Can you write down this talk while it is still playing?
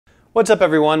What's up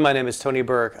everyone, my name is Tony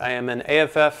Burke. I am an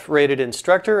AFF rated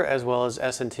instructor as well as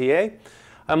SNTA.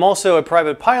 I'm also a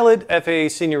private pilot, FAA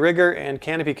senior rigger, and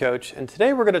canopy coach, and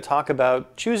today we're going to talk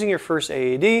about choosing your first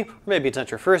AAD. Or maybe it's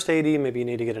not your first AAD, maybe you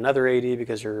need to get another AAD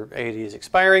because your AAD is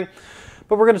expiring.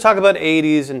 But we're going to talk about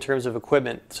AADs in terms of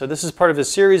equipment. So this is part of a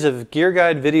series of gear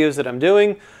guide videos that I'm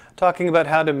doing, talking about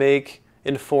how to make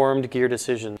informed gear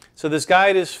decisions. So this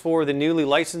guide is for the newly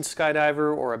licensed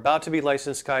skydiver or about to be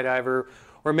licensed skydiver,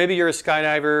 or maybe you're a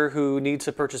skydiver who needs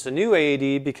to purchase a new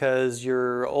AAD because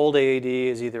your old AAD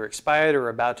is either expired or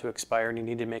about to expire and you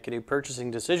need to make a new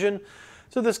purchasing decision.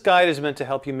 So this guide is meant to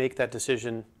help you make that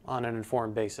decision on an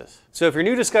informed basis. So if you're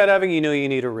new to skydiving, you know you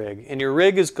need a rig. And your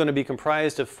rig is going to be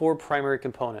comprised of four primary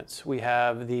components. We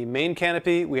have the main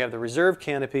canopy, we have the reserve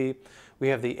canopy, we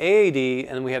have the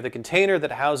AAD, and we have the container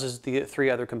that houses the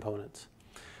three other components.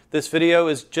 This video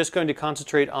is just going to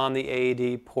concentrate on the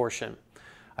AAD portion.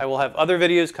 I will have other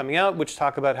videos coming out which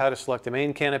talk about how to select a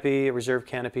main canopy, a reserve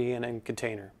canopy, and a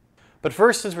container. But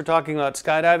first, since we're talking about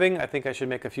skydiving, I think I should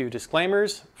make a few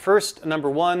disclaimers. First, number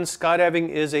one, skydiving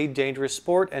is a dangerous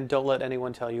sport and don't let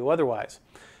anyone tell you otherwise.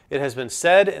 It has been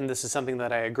said, and this is something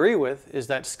that I agree with, is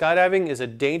that skydiving is a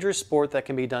dangerous sport that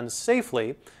can be done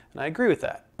safely, and I agree with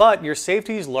that. But your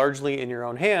safety is largely in your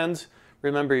own hands.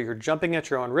 Remember, you're jumping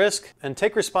at your own risk, and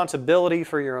take responsibility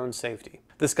for your own safety.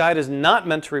 This guide is not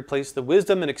meant to replace the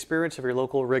wisdom and experience of your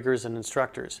local riggers and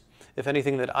instructors. If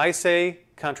anything that I say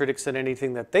contradicts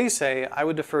anything that they say, I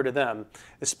would defer to them,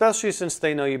 especially since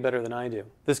they know you better than I do.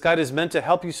 This guide is meant to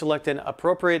help you select an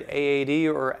appropriate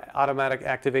AAD or automatic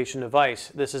activation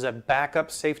device. This is a backup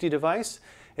safety device.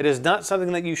 It is not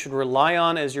something that you should rely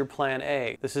on as your plan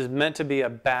A. This is meant to be a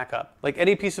backup. Like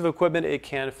any piece of equipment, it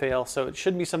can fail, so it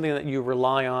shouldn't be something that you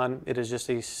rely on. It is just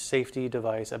a safety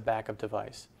device, a backup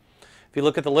device. If you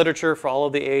look at the literature for all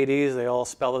of the AADs, they all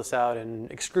spell this out in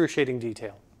excruciating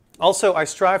detail. Also, I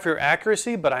strive for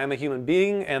accuracy, but I am a human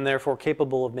being and therefore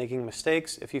capable of making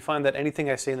mistakes. If you find that anything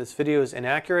I say in this video is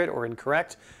inaccurate or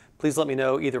incorrect, please let me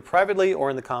know either privately or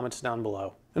in the comments down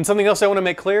below. And something else I want to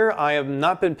make clear, I have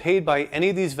not been paid by any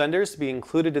of these vendors to be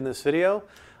included in this video.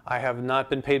 I have not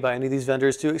been paid by any of these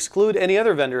vendors to exclude any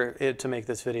other vendor to make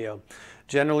this video.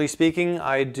 Generally speaking,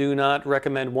 I do not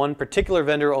recommend one particular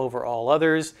vendor over all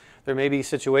others. There may be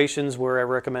situations where I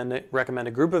recommend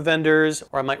a group of vendors,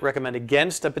 or I might recommend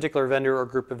against a particular vendor or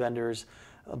group of vendors,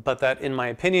 but that, in my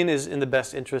opinion, is in the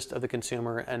best interest of the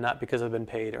consumer and not because I've been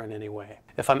paid or in any way.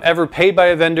 If I'm ever paid by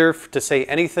a vendor to say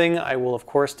anything, I will of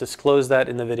course disclose that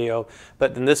in the video,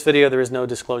 but in this video there is no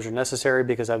disclosure necessary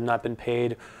because I've not been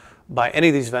paid by any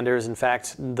of these vendors. In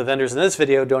fact, the vendors in this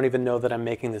video don't even know that I'm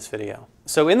making this video.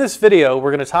 So in this video,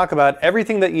 we're going to talk about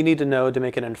everything that you need to know to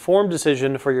make an informed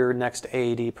decision for your next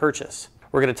AAD purchase.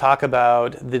 We're going to talk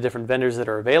about the different vendors that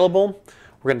are available.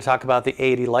 We're going to talk about the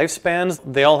AAD lifespans.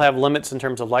 They all have limits in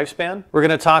terms of lifespan. We're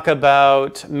going to talk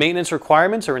about maintenance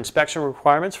requirements or inspection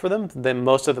requirements for them. Then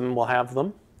most of them will have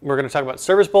them. We're going to talk about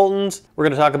service bulletins. We're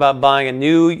going to talk about buying a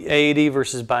new AAD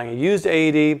versus buying a used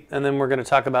AAD. And then we're going to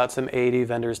talk about some AAD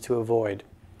vendors to avoid.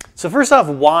 So first off,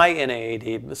 why an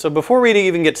AAD? So before we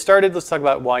even get started, let's talk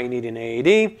about why you need an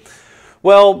AAD.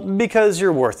 Well, because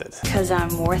you're worth it. Because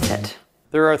I'm worth it.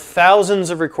 There are thousands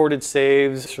of recorded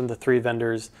saves from the three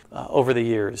vendors over the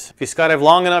years. If you skydive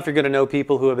long enough, you're going to know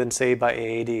people who have been saved by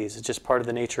AADs. It's just part of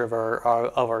the nature of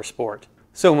our sport.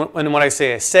 So when I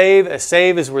say a save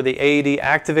is where the AAD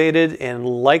activated and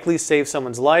likely saved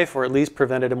someone's life or at least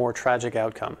prevented a more tragic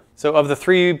outcome. So of the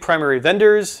three primary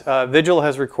vendors, Vigil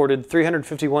has recorded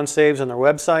 351 saves on their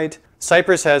website.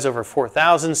 Cypress has over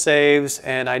 4,000 saves,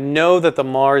 and I know that the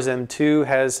Mars M2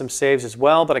 has some saves as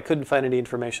well, but I couldn't find any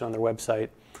information on their website.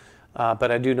 But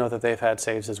I do know that they've had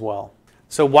saves as well.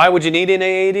 So why would you need an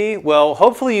AAD? Well,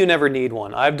 hopefully you never need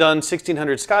one. I've done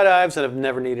 1,600 skydives and I've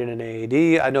never needed an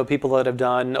AAD. I know people that have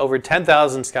done over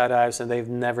 10,000 skydives and they've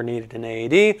never needed an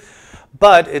AAD.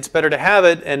 But it's better to have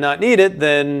it and not need it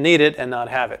than need it and not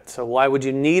have it. So why would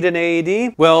you need an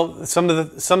AAD? Well,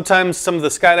 sometimes some of the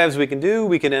skydives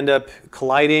we can end up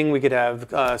colliding. We could have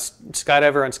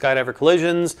skydiver on skydiver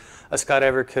collisions. A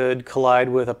skydiver could collide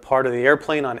with a part of the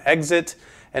airplane on exit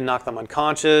and knock them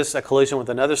unconscious. A collision with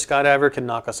another skydiver can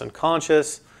knock us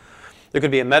unconscious. There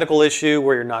could be a medical issue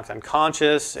where you're knocked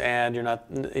unconscious and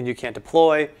you can't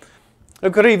deploy. There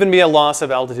could even be a loss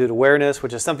of altitude awareness,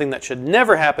 which is something that should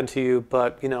never happen to you,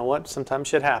 but you know what? Sometimes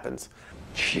shit happens.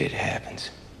 Shit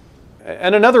happens.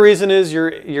 And another reason is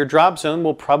your drop zone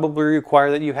will probably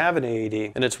require that you have an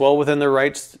AAD, and it's well within their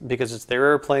rights because it's their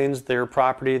airplanes, their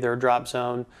property, their drop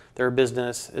zone. They're a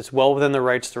business. It's well within their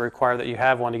rights to require that you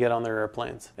have one to get on their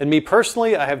airplanes. And me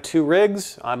personally, I have 2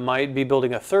 rigs. I might be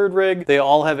building a 3rd rig. They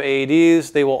all have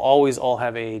AADs. They will always all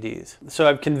have AADs. So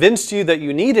I've convinced you that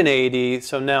you need an AAD,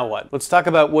 so now what? Let's talk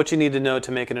about what you need to know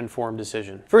to make an informed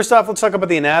decision. First off, let's talk about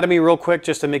the anatomy real quick,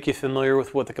 just to make you familiar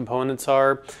with what the components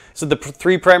are. So the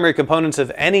 3 primary components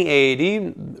of any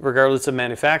AAD, regardless of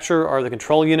manufacturer, are the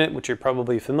control unit, which you're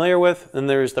probably familiar with, and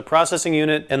there's the processing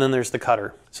unit, and then there's the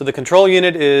cutter. So the control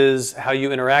unit is how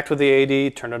you interact with the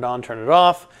AAD, turn it on, turn it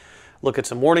off, look at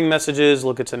some warning messages,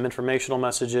 look at some informational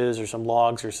messages or some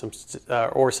logs or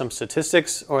some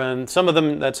statistics, and some of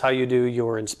them, that's how you do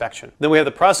your inspection. Then we have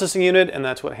the processing unit, and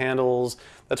that's what handles,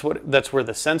 that's where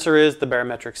the sensor is, the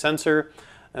barometric sensor,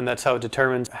 and that's how it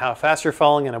determines how fast you're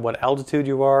falling and at what altitude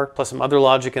you are, plus some other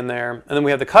logic in there. And then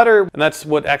we have the cutter, and that's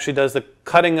what actually does the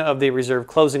cutting of the reserve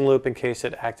closing loop in case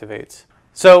it activates.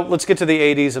 So let's get to the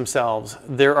AADs themselves.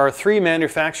 There are 3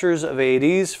 manufacturers of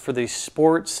AADs for the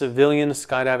sport civilian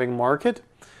skydiving market.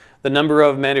 The number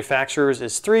of manufacturers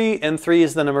is 3, and 3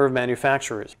 is the number of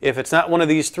manufacturers. If it's not one of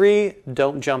these 3,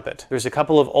 don't jump it. There's a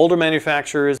couple of older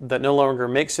manufacturers that no longer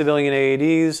make civilian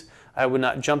AADs. I would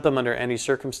not jump them under any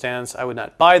circumstance. I would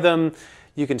not buy them.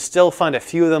 You can still find a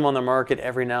few of them on the market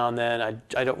every now and then.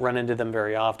 I don't run into them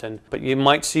very often, but you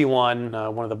might see one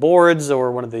of the boards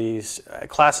or one of these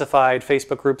classified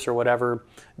Facebook groups or whatever.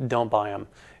 Don't buy them.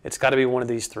 It's got to be one of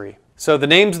these 3. So the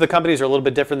names of the companies are a little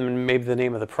bit different than maybe the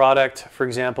name of the product. For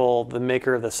example, the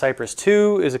maker of the Cypress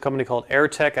 2 is a company called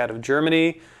AirTech out of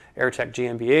Germany. AirTech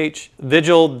GmbH.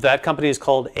 Vigil, that company is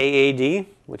called AAD,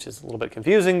 which is a little bit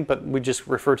confusing, but we just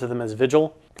refer to them as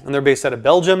Vigil. And they're based out of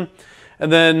Belgium.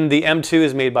 And then the M2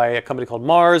 is made by a company called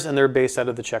Mars, and they're based out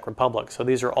of the Czech Republic. So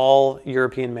these are all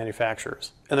European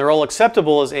manufacturers. And they're all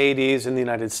acceptable as AADs in the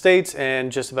United States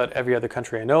and just about every other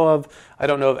country I know of. I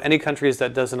don't know of any countries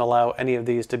that doesn't allow any of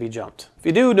these to be jumped. If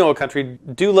you do know a country,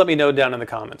 do let me know down in the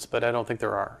comments, but I don't think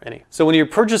there are any. So when you're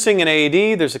purchasing an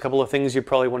AAD, there's a couple of things you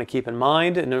probably want to keep in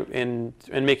mind in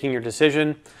making your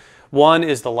decision. One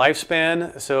is the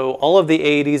lifespan. So all of the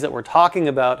AADs that we're talking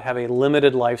about have a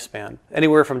limited lifespan,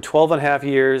 anywhere from 12.5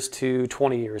 years to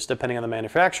 20 years, depending on the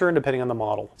manufacturer and depending on the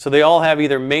model. So they all have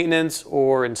either maintenance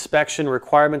or inspection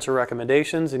requirements or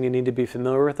recommendations, and you need to be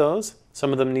familiar with those.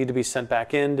 Some of them need to be sent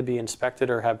back in to be inspected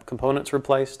or have components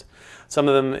replaced. Some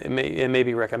of them it may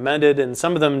be recommended, and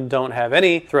some of them don't have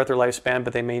any throughout their lifespan,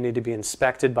 but they may need to be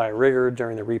inspected by a rigger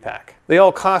during the repack. They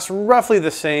all cost roughly the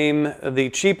same. The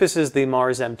cheapest is the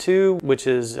Mars M2, which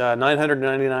is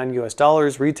 $999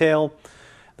 US retail.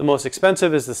 The most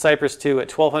expensive is the Cypress 2 at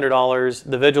 $1,200.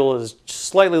 The Vigil is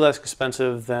slightly less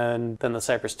expensive than the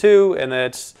Cypress 2, and I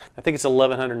think it's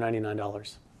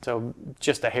 $1,199. So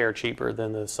just a hair cheaper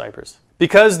than the Cypress.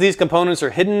 Because these components are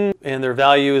hidden and their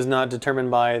value is not determined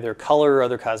by their color or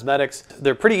other cosmetics,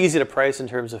 they're pretty easy to price in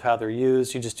terms of how they're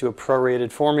used. You just do a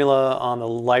prorated formula on the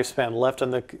lifespan left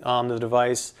on the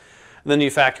device. And then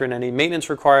you factor in any maintenance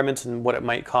requirements and what it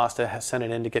might cost to send it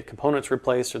in to get components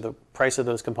replaced or the price of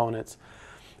those components.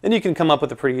 And you can come up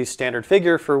with a pretty standard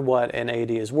figure for what an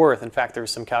AAD is worth. In fact, there's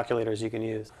some calculators you can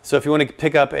use. So if you want to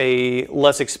pick up a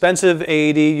less expensive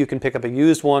AAD, you can pick up a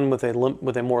used one with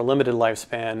a more limited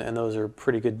lifespan, and those are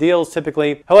pretty good deals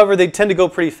typically. However, they tend to go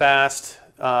pretty fast.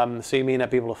 So you may not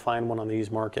be able to find one on the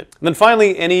used market. And then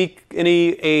finally, any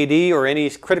AAD or any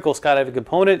critical skydiving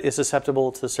component is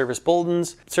susceptible to service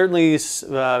bulletins. Certainly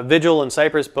Vigil and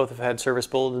Cypress both have had service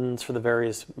bulletins for the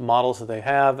various models that they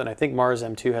have, and I think Mars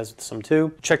M2 has some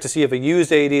too. Check to see if a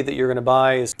used AAD that you're going to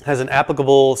buy has an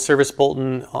applicable service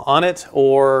bulletin on it,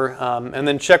 and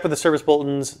then check with the service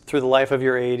bulletins through the life of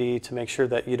your AAD to make sure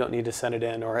that you don't need to send it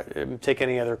in or take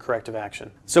any other corrective action.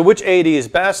 So which AAD is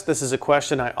best? This is a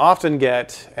question I often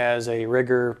get as a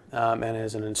rigger and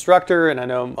as an instructor, and I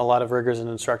know a lot of riggers and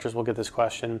instructors will get this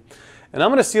question. And I'm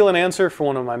going to steal an answer from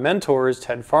one of my mentors,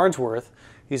 Ted Farnsworth.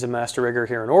 He's a master rigger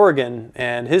here in Oregon,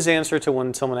 and his answer to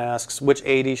when someone asks, which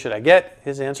AAD should I get?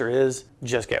 His answer is,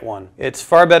 just get one. It's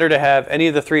far better to have any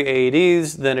of the 3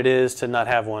 AADs than it is to not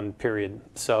have one, period.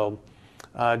 So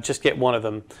just get one of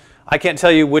them. I can't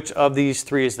tell you which of these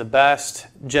 3 is the best.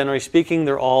 Generally speaking,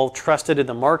 they're all trusted in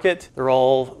the market. They're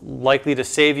all likely to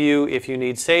save you if you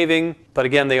need saving. But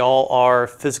again, they all are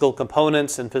physical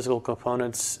components, and physical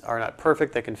components are not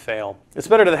perfect. They can fail. It's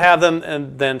better to have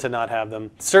them than to not have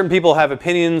them. Certain people have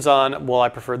opinions on, well, I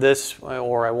prefer this,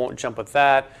 or I won't jump with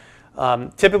that.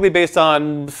 Typically based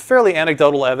on fairly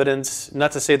anecdotal evidence,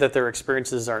 not to say that their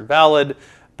experiences aren't valid,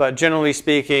 But generally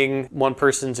speaking, one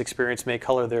person's experience may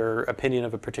color their opinion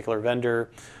of a particular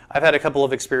vendor. I've had a couple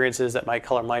of experiences that might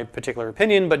color my particular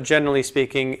opinion, but generally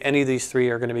speaking, any of these three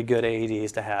are going to be good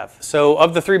AADs to have. So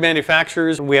of the three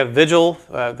manufacturers, we have Vigil.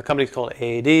 The company's called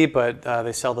AAD, but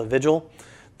they sell the Vigil.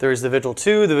 There's the Vigil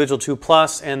 2, the Vigil 2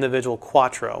 Plus, and the Vigil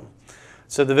Quattro.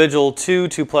 So the Vigil 2,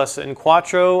 2 Plus, and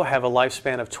Quattro have a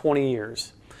lifespan of 20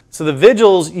 years. So the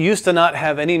Vigils used to not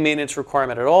have any maintenance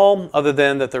requirement at all, other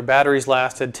than that their batteries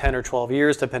lasted 10 or 12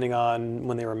 years, depending on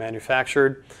when they were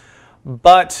manufactured.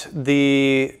 But and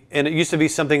it used to be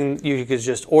something you could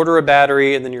just order a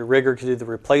battery and then your rigger could do the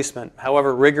replacement.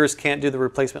 However, riggers can't do the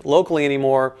replacement locally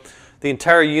anymore. The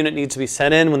entire unit needs to be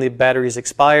sent in when the battery is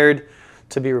expired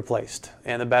to be replaced.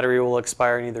 And the battery will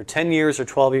expire in either 10 years or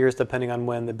 12 years, depending on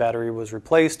when the battery was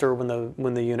replaced or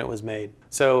when the unit was made.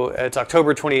 So it's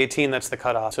October 2018, that's the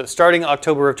cutoff. So starting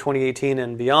October of 2018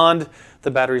 and beyond,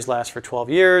 the batteries last for 12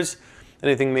 years.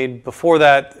 Anything made before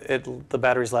that, the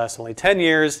batteries last only 10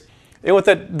 years. And what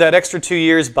that extra 2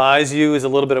 years buys you is a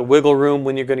little bit of wiggle room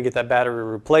when you're going to get that battery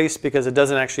replaced, because it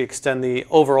doesn't actually extend the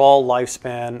overall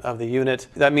lifespan of the unit.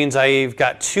 That means I've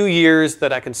got 2 years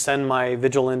that I can send my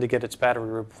Vigil in to get its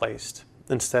battery replaced,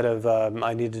 instead of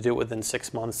I need to do it within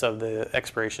 6 months of the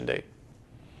expiration date.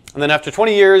 And then after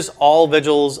 20 years, all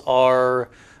Vigils are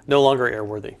no longer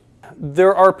airworthy.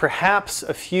 There are perhaps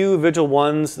a few Vigil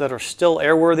 1s that are still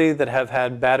airworthy that have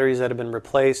had batteries that have been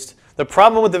replaced. The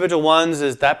problem with the Vigil 1s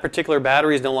is that particular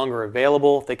battery is no longer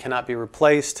available. They cannot be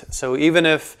replaced. So even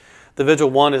if the Vigil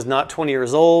 1 is not 20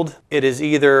 years old, it is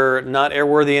either not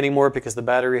airworthy anymore because the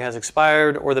battery has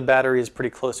expired, or the battery is pretty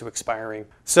close to expiring.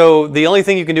 So the only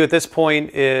thing you can do at this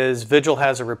point is Vigil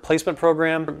has a replacement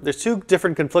program. There's two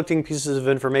different conflicting pieces of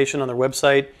information on their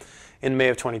website in May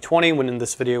of 2020 when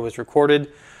this video was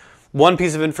recorded. One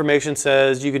piece of information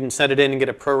says you can send it in and get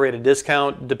a prorated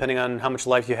discount depending on how much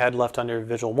life you had left on your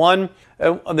Vigil 1.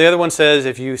 The other one says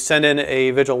if you send in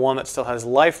a Vigil 1 that still has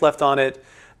life left on it,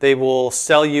 they will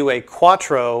sell you a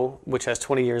Quattro, which has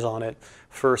 20 years on it,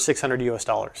 for $600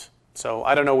 US. So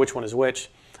I don't know which one is which.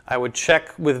 I would check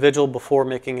with Vigil before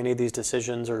making any of these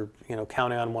decisions, or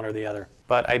counting on one or the other.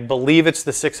 But I believe it's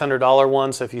the $600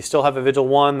 one. So if you still have a Vigil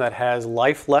 1 that has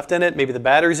life left in it, maybe the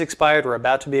battery's expired or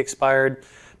about to be expired,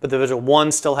 but the Vigil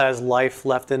 1 still has life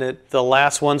left in it. The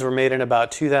last ones were made in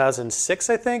about 2006,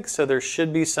 I think, so there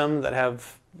should be some that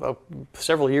have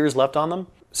several years left on them.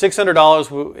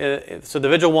 $600, so the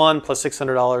Vigil 1 plus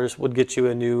 $600 would get you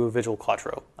a new Vigil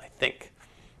Quattro, I think.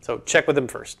 So check with them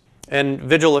first. And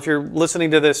Vigil, if you're listening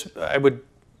to this, I would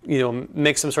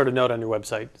make some sort of note on your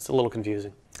website. It's a little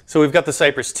confusing. So we've got the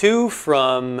Cypress 2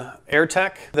 from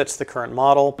AirTech. That's the current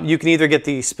model. You can either get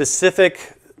the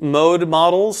specific mode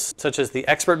models, such as the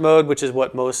expert mode, which is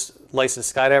what most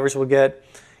licensed skydivers will get.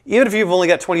 Even if you've only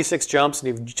got 26 jumps and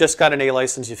you've just got an A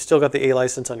license, you've still got the A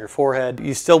license on your forehead,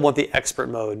 you still want the expert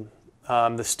mode.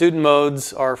 The student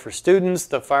modes are for students,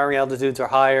 the firing altitudes are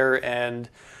higher, and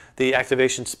the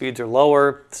activation speeds are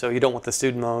lower, so you don't want the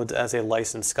student modes as a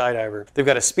licensed skydiver. They've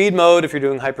got a speed mode if you're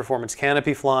doing high performance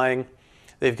canopy flying.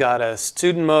 They've got a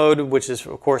student mode, which is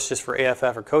of course just for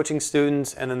AFF or coaching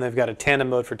students, and then they've got a tandem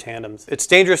mode for tandems. It's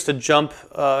dangerous to jump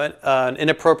an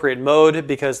inappropriate mode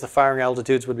because the firing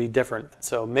altitudes would be different.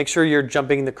 So make sure you're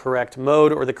jumping the correct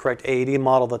mode or the correct AAD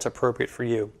model that's appropriate for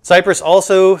you. Cypress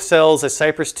also sells a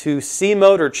Cypress 2 C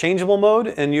mode or changeable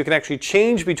mode, and you can actually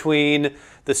change between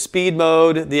the speed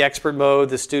mode, the expert mode,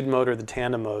 the student mode, or the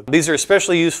tandem mode. These are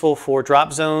especially useful for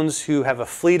drop zones who have a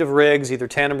fleet of rigs, either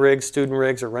tandem rigs, student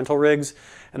rigs, or rental rigs,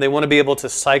 and they want to be able to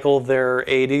cycle their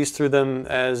AADs through them,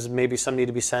 as maybe some need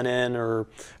to be sent in or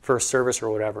for a service or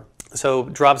whatever. So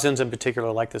drop zones in particular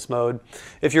like this mode.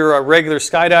 If you're a regular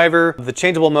skydiver, the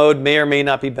changeable mode may or may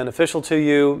not be beneficial to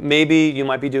you. Maybe you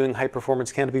might be doing high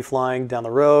performance canopy flying down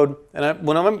the road. And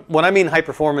when I mean high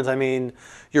performance, I mean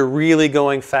you're really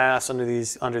going fast under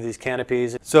these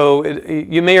canopies. So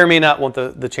you may or may not want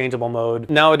the changeable mode.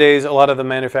 Nowadays, a lot of the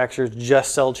manufacturers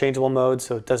just sell changeable modes,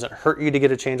 so it doesn't hurt you to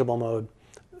get a changeable mode.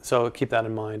 So keep that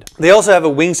in mind. They also have a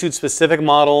wingsuit specific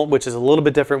model, which is a little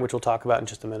bit different, which we'll talk about in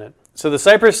just a minute. So the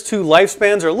Cypress 2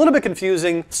 lifespans are a little bit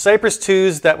confusing. Cypress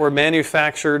 2s that were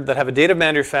manufactured, that have a date of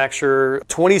manufacture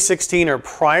 2016 or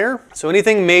prior, so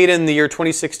anything made in the year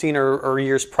 2016 or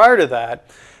years prior to that,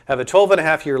 have a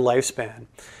 12.5-year lifespan.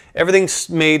 Everything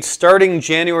made starting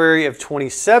January of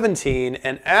 2017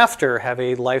 and after have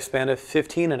a lifespan of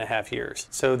 15.5 years.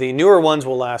 So the newer ones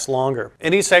will last longer.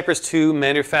 Any Cypress 2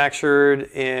 manufactured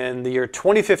in the year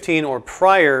 2015 or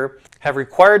prior have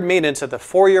required maintenance at the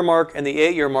 4-year mark and the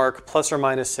 8-year mark plus or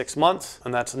minus 6 months,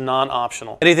 and that's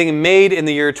non-optional. Anything made in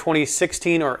the year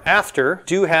 2016 or after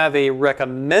do have a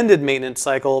recommended maintenance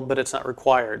cycle, but it's not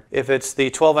required. If it's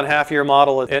the 12.5-year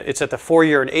model, it's at the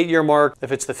 4-year and 8-year mark.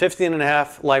 If it's the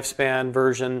 15.5 lifespan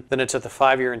version, then it's at the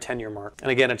 5-year and 10-year mark. And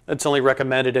again, it's only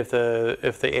recommended if the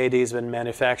AAD has been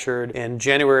manufactured in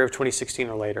January of 2016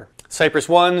 or later. Cypress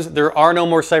 1s, there are no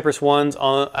more Cypress 1s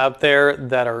out there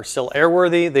that are still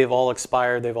airworthy. They've all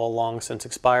expired. They've all long since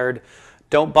expired.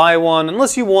 Don't buy one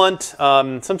unless you want.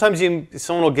 Sometimes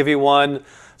someone will give you one.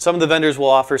 Some of the vendors will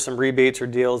offer some rebates or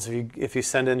deals if you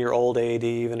send in your old AAD,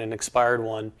 even an expired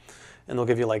one, and they'll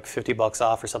give you like $50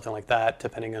 off or something like that,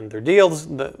 depending on their deals,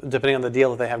 depending on the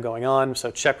deal that they have going on. So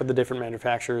check with the different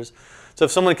manufacturers. So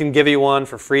if someone can give you one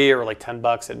for free or like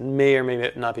 $10, it may or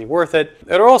may not be worth it.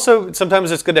 It also,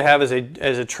 sometimes it's good to have as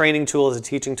a training tool, as a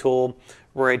teaching tool.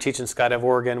 Where I teach in Skydive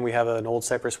Oregon, we have an old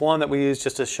Cypress 1 that we use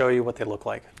just to show you what they look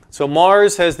like. So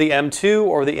Mars has the M2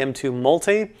 or the M2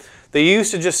 Multi. They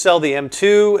used to just sell the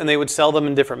M2 and they would sell them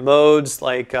in different modes,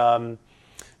 like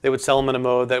they would sell them in a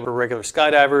mode that were regular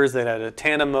skydivers. They had a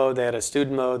tandem mode, they had a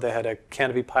student mode, they had a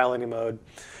canopy piloting mode.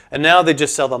 And now they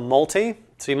just sell the Multi.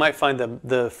 So you might find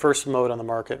the first mode on the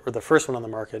market, or the first one on the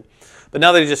market. But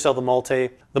now they just sell the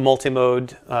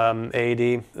multi-mode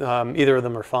AAD. Either of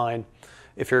them are fine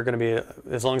if you're going to be,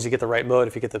 as long as you get the right mode,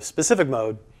 if you get the specific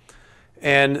mode.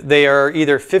 And they are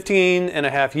either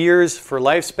 15.5 years for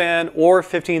lifespan or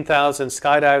 15,000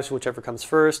 skydives, whichever comes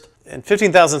first. And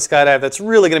 15,000 skydive, that's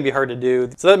really going to be hard to do.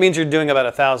 So that means you're doing about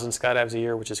 1,000 skydives a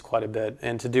year, which is quite a bit.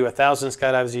 And to do 1,000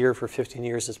 skydives a year for 15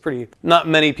 years is not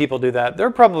many people do that. There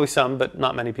are probably some, but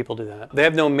not many people do that. They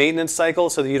have no maintenance cycle,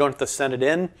 so that you don't have to send it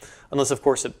in, unless of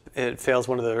course it fails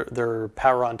one of their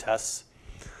power on tests.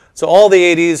 So all the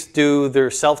AADs do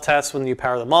their self-tests when you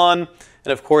power them on.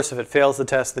 And of course, if it fails the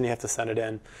test, then you have to send it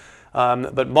in.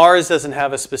 But Mars doesn't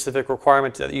have a specific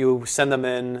requirement that you send them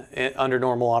in under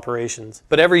normal operations.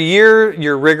 But every year,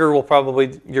 your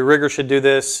rigger should do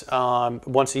this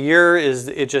once a year.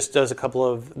 It just does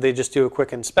they just do a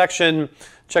quick inspection,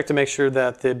 check to make sure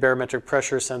that the barometric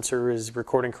pressure sensor is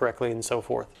recording correctly and so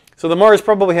forth. So the Mars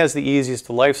probably has the easiest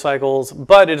life cycles,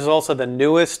 but it is also the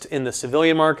newest in the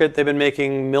civilian market. They've been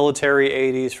making military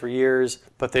AADs for years,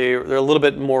 but they're a little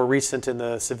bit more recent in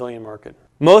the civilian market.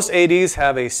 Most AADs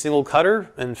have a single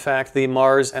cutter. In fact, the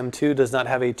Mars M2 does not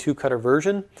have a 2-cutter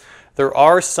version. There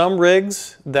are some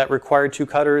rigs that require 2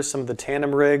 cutters, some of the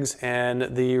tandem rigs,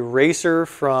 and the Racer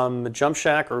from Jump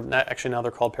Shack, or actually now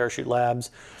they're called Parachute Labs,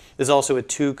 is also a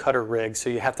 2-cutter rig. So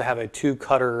you have to have a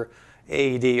 2-cutter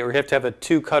AAD, or you have to have a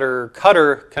 2-cutter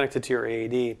cutter connected to your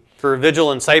AAD. For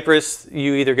Vigil and Cypress,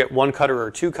 you either get 1 cutter or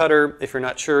 2 cutter. If you're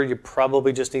not sure, you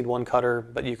probably just need 1 cutter,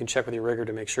 but you can check with your rigger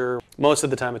to make sure. Most of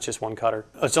the time, it's just 1 cutter.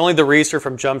 It's only the Racer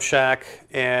from Jump Shack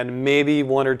and maybe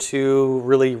 1 or 2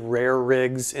 really rare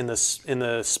rigs in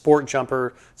the sport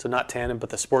jumper, so not tandem, but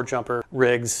the sport jumper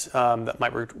rigs that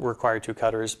might require 2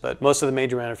 cutters. But most of the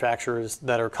major manufacturers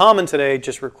that are common today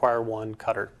just require 1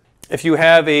 cutter. If you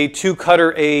have a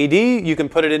 2-cutter AAD, you can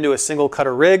put it into a single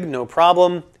cutter rig, no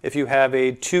problem. If you have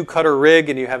a 2-cutter rig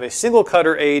and you have a single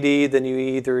cutter AAD, then you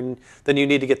need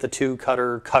to get the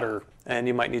 2-cutter cutter, and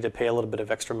you might need to pay a little bit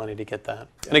of extra money to get that.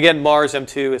 And again, Mars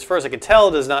M2, as far as I can tell,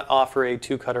 does not offer a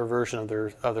 2-cutter version of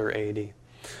their AAD,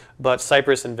 but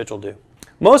Cypress and Vigil do.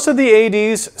 Most of the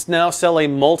AADs now sell a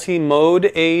multi-mode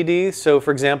AAD. So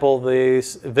for example,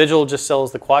 the Vigil just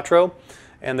sells the Quattro,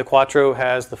 and the Quattro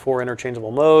has the 4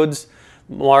 interchangeable modes.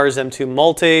 Mars M2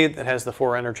 Multi, that has the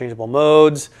 4 interchangeable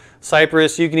modes.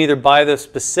 Cypress, you can either buy the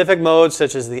specific modes,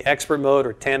 such as the Expert mode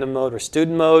or Tandem mode or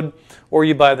Student mode, or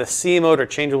you buy the C mode or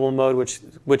Changeable mode,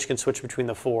 which can switch between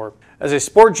the 4. As a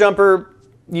sport jumper,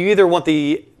 you either want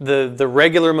the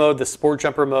regular mode, the sport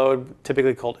jumper mode,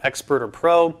 typically called Expert or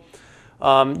Pro.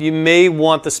 You may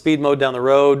want the speed mode down the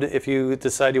road if you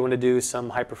decide you want to do some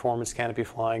high performance canopy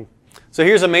flying. So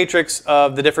here's a matrix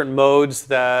of the different modes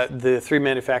that the 3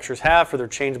 manufacturers have for their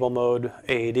changeable mode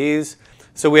AADs.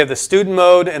 So we have the student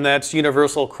mode, and that's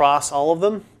universal across all of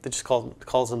them. They just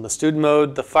calls them the student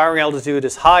mode. The firing altitude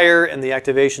is higher and the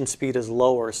activation speed is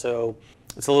lower, so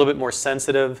it's a little bit more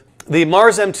sensitive. The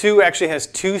Mars M2 actually has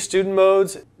 2 student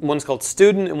modes. One's called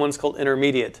student and one's called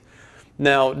intermediate.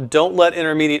 Now, don't let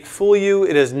intermediate fool you.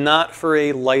 It is not for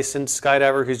a licensed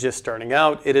skydiver who's just starting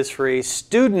out. It is for a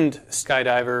student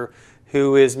skydiver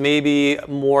who is maybe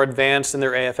more advanced in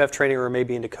their AFF training or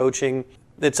maybe into coaching.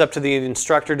 It's up to the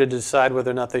instructor to decide whether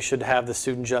or not they should have the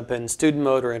student jump in student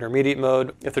mode or intermediate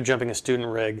mode if they're jumping a student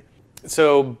rig.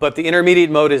 But the intermediate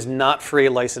mode is not for a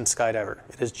licensed skydiver.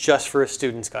 It is just for a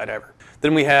student skydiver.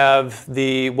 Then we have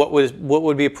what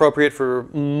would be appropriate for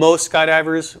most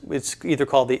skydivers. It's either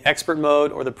called the expert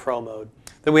mode or the pro mode.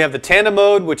 Then we have the tandem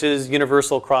mode, which is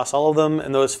universal across all of them,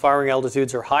 and those firing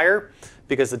altitudes are higher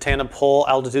because the tandem pull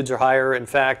altitudes are higher. In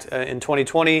fact, in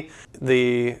 2020,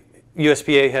 the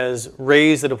USPA has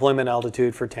raised the deployment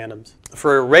altitude for tandems.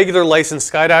 For a regular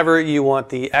licensed skydiver, you want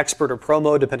the expert or pro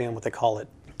mode, depending on what they call it.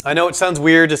 I know it sounds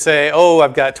weird to say, oh,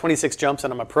 I've got 26 jumps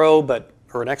and I'm a pro,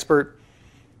 or an expert,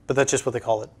 but that's just what they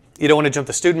call it. You don't want to jump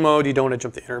the student mode, you don't want to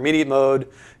jump the intermediate mode,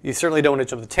 you certainly don't want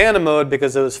to jump the tandem mode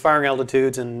because those firing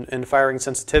altitudes and firing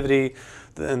sensitivity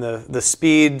and the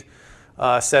speed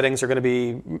settings are going to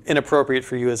be inappropriate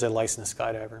for you as a licensed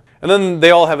skydiver. And then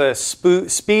they all have a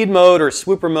speed mode or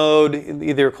swooper mode,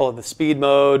 either call it the speed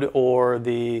mode or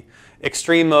the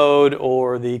extreme mode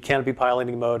or the canopy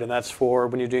piloting mode, and that's for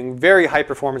when you're doing very high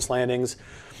performance landings.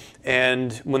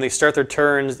 And when they start their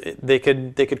turns, they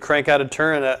could crank out a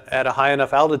turn at a high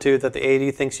enough altitude that the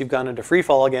AAD thinks you've gone into free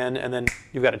fall again, and then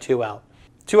you've got a 2-out.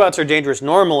 2-outs are dangerous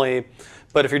normally,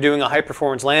 but if you're doing a high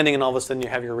performance landing and all of a sudden you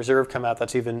have your reserve come out,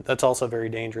 that's also very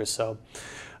dangerous. So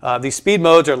these speed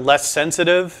modes are less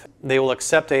sensitive. They will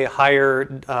accept a higher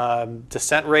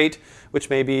descent rate,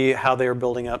 which may be how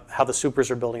the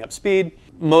supers are building up speed.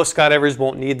 Most skydivers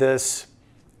won't need this.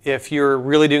 If you're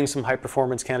really doing some high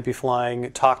performance canopy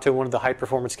flying, talk to one of the high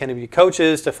performance canopy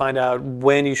coaches to find out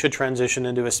when you should transition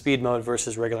into a speed mode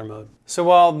versus regular mode. So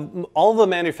while all the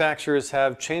manufacturers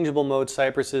have changeable mode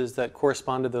Cypresses that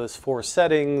correspond to those 4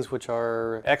 settings, which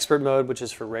are expert mode, which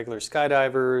is for regular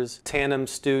skydivers, tandem,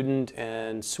 student,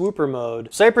 and swooper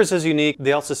mode, Cypress is unique.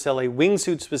 They also sell a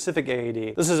wingsuit specific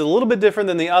AAD. This is a little bit different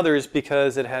than the others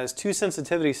because it has 2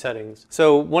 sensitivity settings.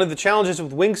 So one of the challenges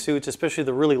with wingsuits, especially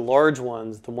the really large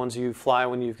ones, the ones you fly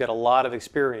when you've got a lot of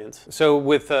experience. So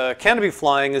with canopy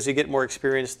flying, as you get more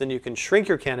experience, then you can shrink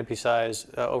your canopy size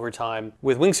over time.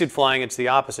 With wingsuit flying, it's the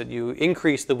opposite. You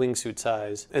increase the wingsuit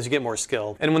size as you get more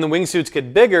skill. And when the wingsuits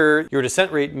get bigger, your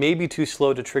descent rate may be too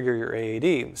slow to trigger your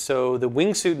AAD. So the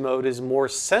wingsuit mode is more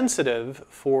sensitive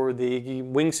for the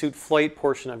wingsuit flight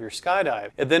portion of your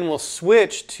skydive. It then will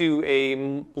switch to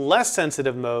a less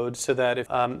sensitive mode so that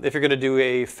if you're going to do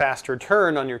a faster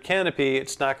turn on your canopy,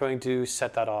 it's not going to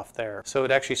set that off there. So it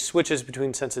actually switches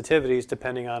between sensitivities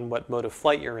depending on what mode of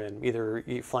flight you're in. Either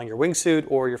you're flying your wingsuit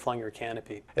or you're flying your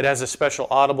canopy. It has a special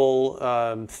audible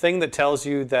thing that tells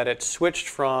you that it switched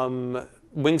from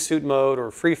wingsuit mode or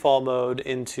free fall mode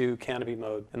into canopy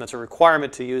mode. And that's a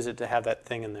requirement to use it to have that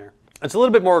thing in there. It's a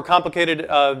little bit more complicated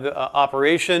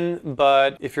operation,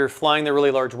 but if you're flying the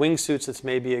really large wingsuits, this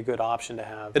may be a good option to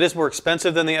have. It is more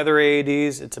expensive than the other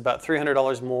AADs. It's about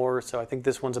 $300 more, so I think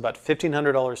this one's about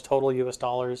 $1,500 total US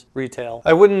dollars retail.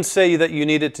 I wouldn't say that you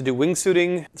need it to do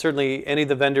wingsuiting. Certainly any of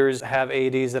the vendors have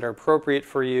AADs that are appropriate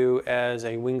for you as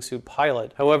a wingsuit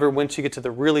pilot. However, once you get to the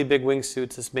really big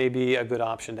wingsuits, this may be a good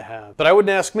option to have. But I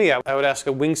wouldn't ask me. I would ask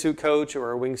a wingsuit coach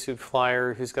or a wingsuit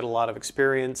flyer who's got a lot of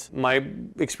experience. My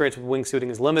experience with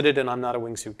wingsuiting is limited, and I'm not a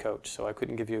wingsuit coach, so I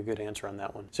couldn't give you a good answer on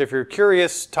that one. So if you're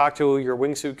curious, talk to your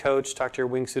wingsuit coach, talk to your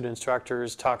wingsuit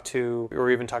instructors,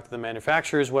 or even talk to the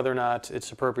manufacturers whether or not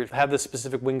it's appropriate to have this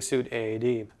specific wingsuit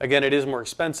AAD. Again, it is more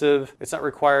expensive. It's not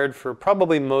required for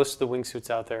probably most of the wingsuits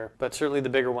out there, but certainly the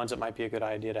bigger ones it might be a good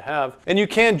idea to have. And you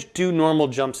can do normal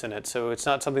jumps in it, so it's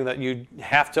not something that you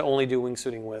have to only do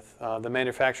wingsuiting with. The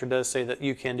manufacturer does say that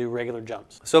you can do regular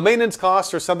jumps. So maintenance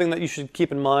costs are something that you should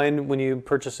keep in mind when you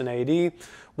purchase an AAD.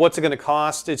 What's it going to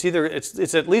cost? It's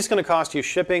at least going to cost you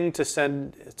shipping to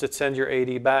send your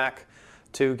AAD back,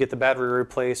 to get the battery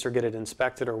replaced or get it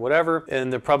inspected or whatever,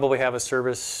 and they'll probably have a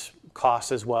service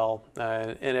cost as well.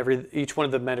 And each one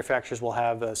of the manufacturers will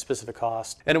have a specific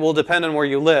cost, and it will depend on where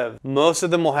you live. Most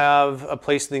of them will have a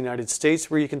place in the United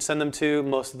States where you can send them to.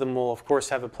 Most of them will, of course,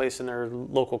 have a place in their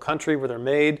local country where they're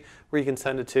made, where you can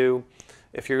send it to.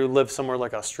 If you live somewhere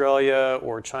like Australia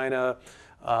or China,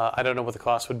 I don't know what the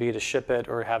cost would be to ship it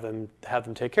or have them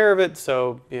take care of it,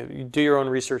 so you do your own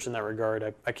research in that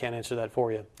regard. I can't answer that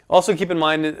for you. Also keep in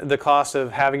mind the cost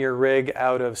of having your rig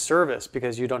out of service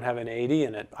because you don't have an AAD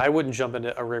in it. I wouldn't jump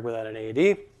into a rig without an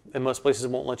AAD, and most places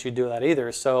won't let you do that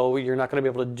either, so you're not going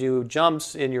to be able to do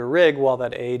jumps in your rig while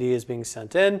that AAD is being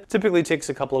sent in. Typically takes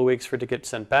a couple of weeks for it to get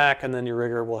sent back, and then your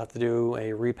rigger will have to do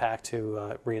a repack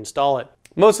to reinstall it.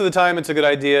 Most of the time, it's a good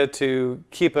idea to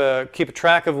keep a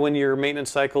track of when your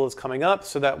maintenance cycle is coming up,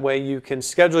 so that way you can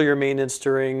schedule your maintenance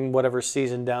during whatever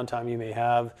season downtime you may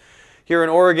have. Here in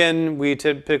Oregon, we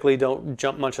typically don't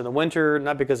jump much in the winter,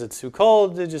 not because it's too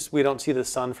cold, we don't see the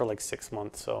sun for like 6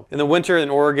 months. So in the winter in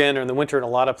Oregon, or in the winter in a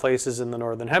lot of places in the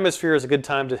Northern Hemisphere, is a good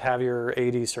time to have your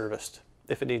AAD serviced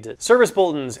if it needs it. Service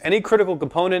bulletins. Any critical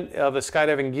component of a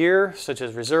skydiving gear, such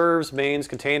as reserves, mains,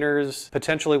 containers,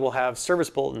 potentially will have service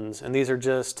bulletins. And these are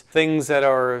just things that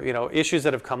are, issues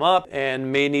that have come up and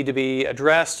may need to be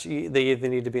addressed. They either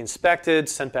need to be inspected,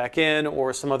 sent back in,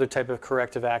 or some other type of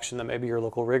corrective action that maybe your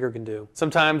local rigger can do.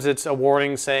 Sometimes it's a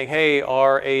warning saying, hey,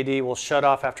 our AAD will shut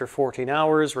off after 14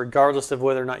 hours, regardless of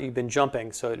whether or not you've been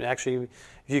jumping. So it actually,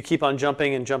 if you keep on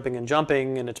jumping and jumping and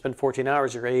jumping, and it's been 14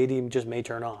 hours, your AAD just may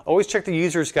turn off. Always check the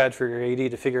user's guide for your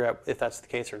AAD to figure out if that's the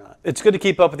case or not. It's good to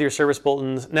keep up with your service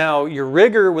bulletins. Now, your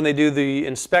rigger, when they do the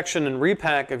inspection and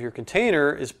repack of your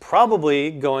container, is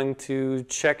probably going to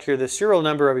check the serial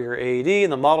number of your AAD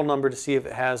and the model number to see if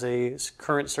it has a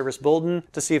current service bulletin,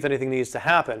 to see if anything needs to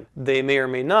happen. They may or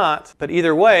may not, but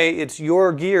either way, it's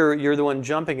your gear, you're the one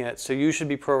jumping it, so you should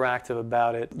be proactive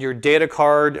about it. Your data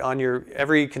card on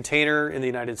every container in the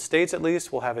United States at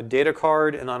least will have a data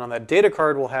card, and on that data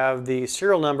card will have the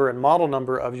serial number and model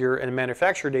number of and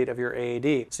manufacture date of your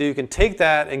AAD. So you can take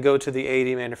that and go to the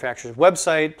AAD manufacturer's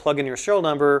website, plug in your serial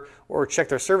number, or check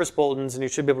their service bulletins, and you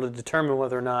should be able to determine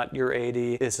whether or not your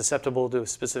AAD is susceptible to a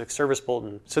specific service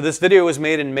bulletin. So this video was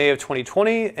made in May of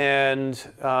 2020, and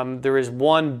there is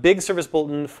one big service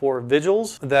bulletin for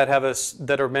vigils that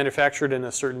are manufactured in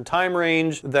a certain time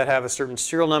range, that have a certain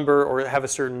serial number, or have a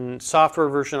certain software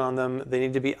version on them. They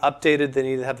need to be updated. They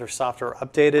need to have their software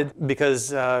updated because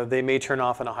they may turn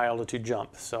off in a high altitude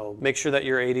jump. So make sure that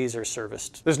your AADs are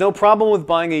serviced. There's no problem with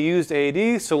buying a used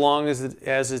AAD so long as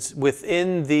it's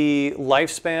within the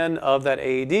lifespan of that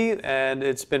AAD and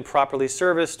it's been properly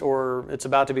serviced, or it's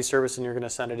about to be serviced and you're going to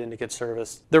send it in to get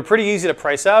serviced. They're pretty easy to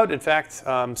price out. In fact,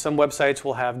 some websites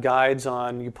will have guides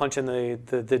on, you punch in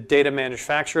the data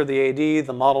manufacturer of the AAD,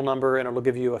 the model number, and it'll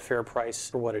give you a fair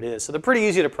price for what it is. So they're pretty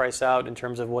easy to price out in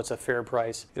terms of what's a fair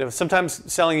price.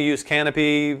 Sometimes selling a used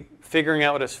canopy, figuring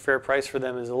out what a fair price for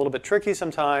them is a little bit tricky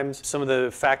sometimes. Some of the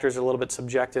factors are a little bit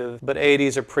subjective, but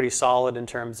AADs are pretty solid in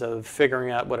terms of figuring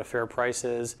out what a fair price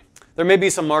is. There may be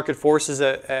some market forces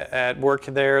at work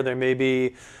there. There may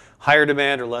be higher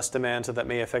demand or less demand, so that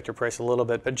may affect your price a little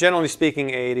bit. But generally speaking,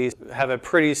 AADs have a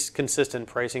pretty consistent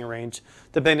pricing range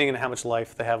depending on how much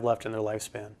life they have left in their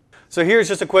lifespan. So here's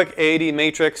just a quick AAD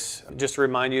matrix, just to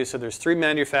remind you. So there's 3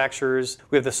 manufacturers.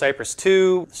 We have the Cypress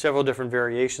 2, several different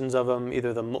variations of them,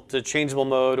 either the changeable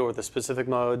mode or the specific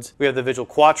modes. We have the Vigil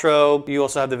Quattro. You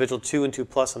also have the Vigil 2 and 2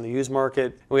 Plus on the used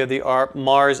market. We have the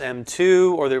Mars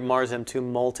M2 or the Mars M2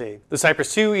 Multi. The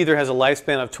Cypress 2 either has a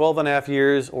lifespan of 12.5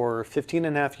 years or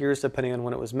 15.5 years, depending on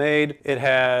when it was made. It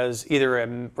has either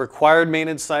a required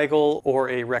maintenance cycle or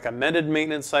a recommended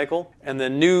maintenance cycle. And the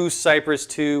new Cypress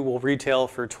 2 will retail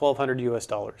for $1,200 US.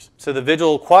 So the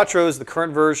Vigil Quattro is the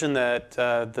current version that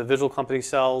the Vigil company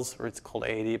sells, or it's called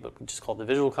AAD, but we just call it the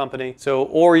Vigil company. So,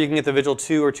 or you can get the Vigil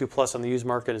 2 or 2 Plus on the used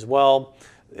market as well.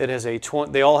 It has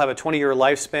they all have a 20-year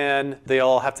lifespan. They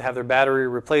all have to have their battery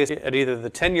replaced at either the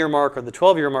 10-year mark or the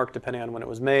 12-year mark, depending on when it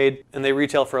was made. And they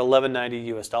retail for $1,190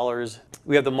 US.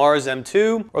 We have the Mars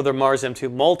M2 or the Mars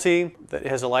M2 Multi that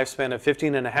has a lifespan of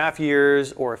 15.5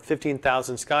 years or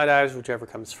 15,000 skydives, whichever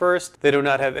comes first. They do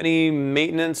not have any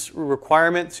maintenance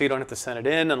requirement, so you don't have to send it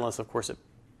in unless, of course,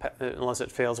 unless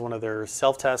it fails one of their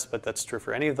self-tests, but that's true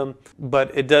for any of them.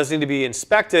 But it does need to be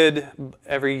inspected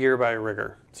every year by a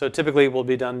rigger. So typically it will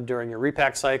be done during your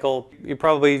repack cycle. You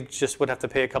probably just would have to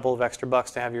pay a couple of extra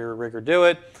bucks to have your rigger do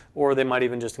it, or they might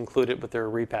even just include it with their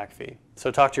repack fee.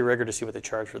 So talk to your rigger to see what they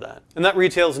charge for that. And that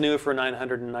retails new for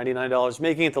 $999,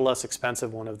 making it the less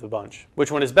expensive one of the bunch.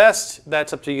 Which one is best?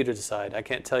 That's up to you to decide. I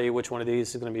can't tell you which one of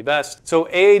these is going to be best. So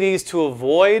AADs to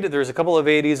avoid, there's a couple of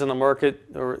AADs on the market,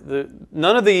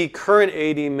 none of the current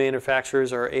AAD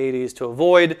manufacturers are AADs to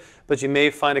avoid, but you may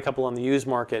find a couple on the used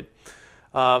market.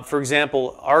 For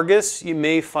example, Argus, you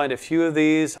may find a few of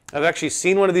these. I've actually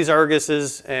seen one of these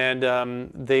Arguses,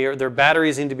 and their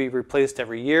batteries need to be replaced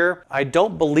every year. I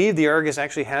don't believe the Argus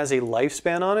actually has a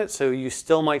lifespan on it, so you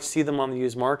still might see them on the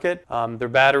used market. Their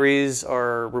batteries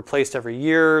are replaced every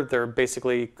year. They're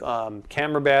basically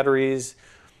camera batteries.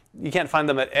 You can't find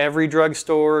them at every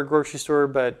drugstore or grocery store,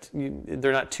 but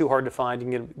they're not too hard to find. You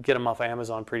can get them off of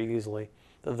Amazon pretty easily.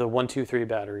 The 1, 2, 3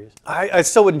 batteries. I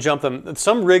still wouldn't jump them.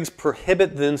 Some rigs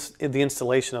prohibit the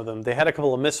installation of them. They had a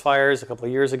couple of misfires a couple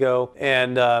of years ago,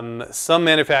 and some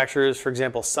manufacturers, for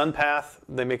example, Sunpath,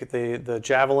 they make it the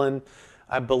Javelin.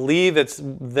 I believe it's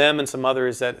them and some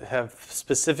others that have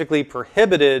specifically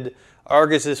prohibited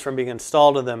Arguses from being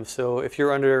installed in them. So if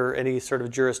you're under any sort of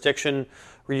jurisdiction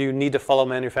where you need to follow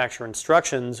manufacturer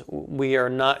instructions,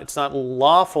 it's not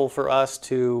lawful for us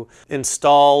to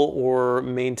install or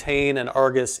maintain an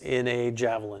Argus in a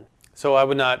Javelin. So I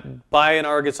would not buy an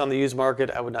Argus on the used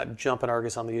market. I would not jump an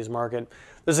Argus on the used market.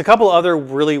 There's a couple other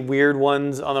really weird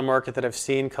ones on the market that I've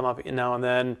seen come up now and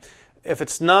then. If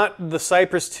it's not the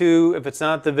Cypress 2, if it's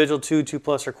not the Vigil 2, 2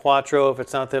 Plus, or Quattro, if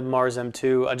it's not the Mars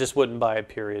M2, I just wouldn't buy it,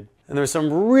 period. And there's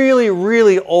some really,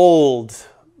 really old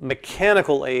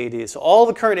mechanical AADs. So all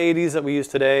the current AADs that we use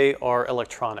today are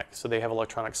electronic. So they have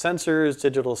electronic sensors,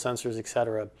 digital sensors,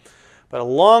 etc. But a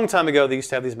long time ago, they used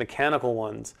to have these mechanical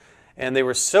ones. And they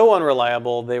were so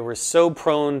unreliable, they were so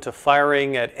prone to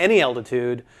firing at any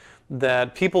altitude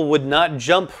that people would not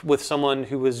jump with someone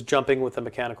who was jumping with a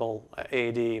mechanical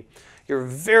AAD. You're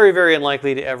very, very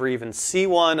unlikely to ever even see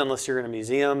one unless you're in a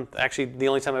museum. Actually, the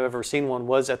only time I've ever seen one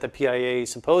was at the PIA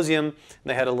symposium.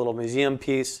 They had a little museum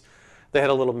piece. They had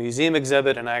a little museum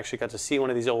exhibit, and I actually got to see one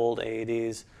of these old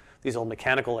AADs, these old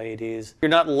mechanical AADs. You're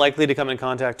not likely to come in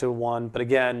contact with one, but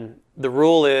again, the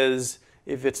rule is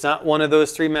if it's not one of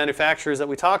those 3 manufacturers that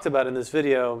we talked about in this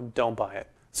video, don't buy it.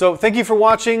 So thank you for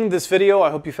watching this video. I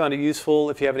hope you found it useful.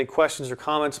 If you have any questions or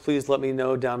comments, please let me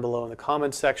know down below in the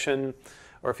comments section,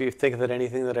 or if you think that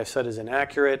anything that I've said is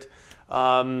inaccurate.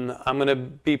 I'm going to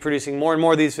be producing more and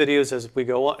more of these videos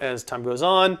as time goes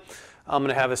on. I'm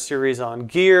going to have a series on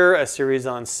gear, a series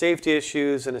on safety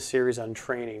issues, and a series on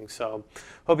training. So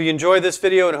hope you enjoyed this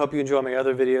video, and I hope you enjoy my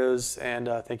other videos, and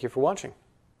thank you for watching.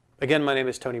 Again, my name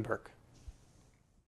is Tony Burke.